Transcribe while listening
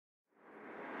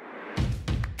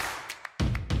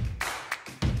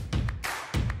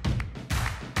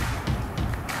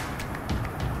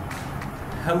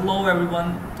Hello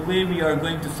everyone, today we are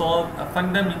going to solve a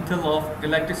fundamental of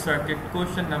electric circuit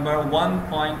question number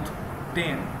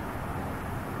 1.10.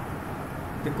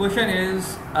 The question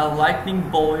is a lightning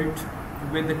bolt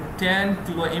with 10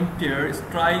 kiloampere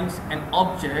strikes an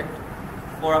object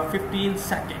for a 15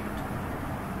 second.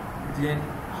 Then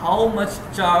how much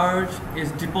charge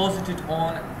is deposited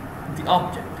on the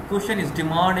object? The question is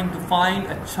demanding to find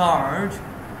a charge,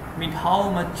 mean how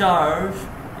much charge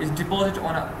is deposited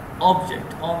on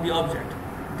the object.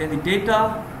 Then the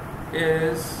data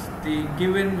is the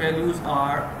given values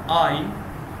are I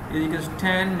is equals to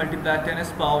 10 multiplied 10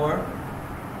 s power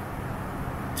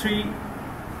 3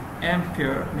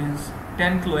 ampere, means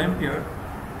 10 kiloampere,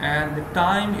 and the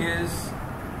time is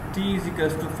t is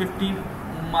equals to 50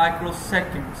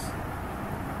 microseconds.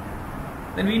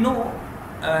 Then we know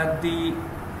the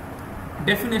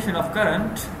definition of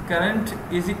current. Current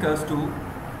is equals to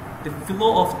the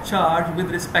flow of charge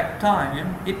with respect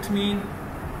time. It means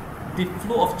the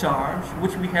flow of charge,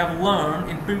 which we have learned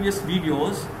in previous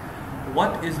videos,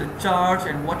 what is the charge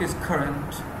and what is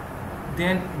current.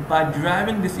 Then by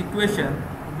deriving this equation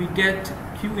we get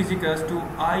Q is equals to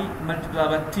I multiplied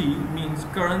by T, means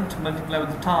current multiplied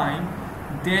with the time.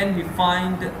 Then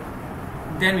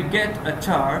we get a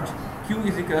charge. Q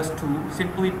is equals to,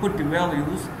 simply put the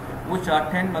values, which are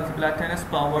 10 multiplied 10 s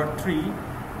power 3,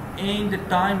 and the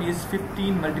time is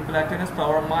 15 multiplied 10 s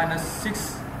power minus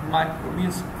 6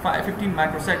 means 15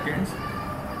 microseconds.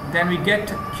 Then we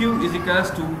get Q is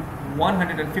equals to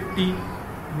 150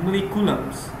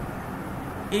 millicoulombs.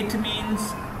 It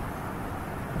means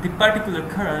the particular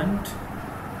current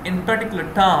in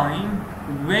particular time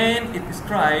when it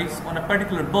strikes on a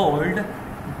particular bolt,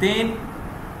 then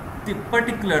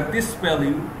this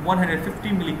value 150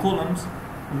 millicoulombs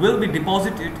will be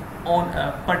deposited on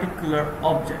a particular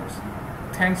object.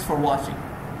 Thanks for watching.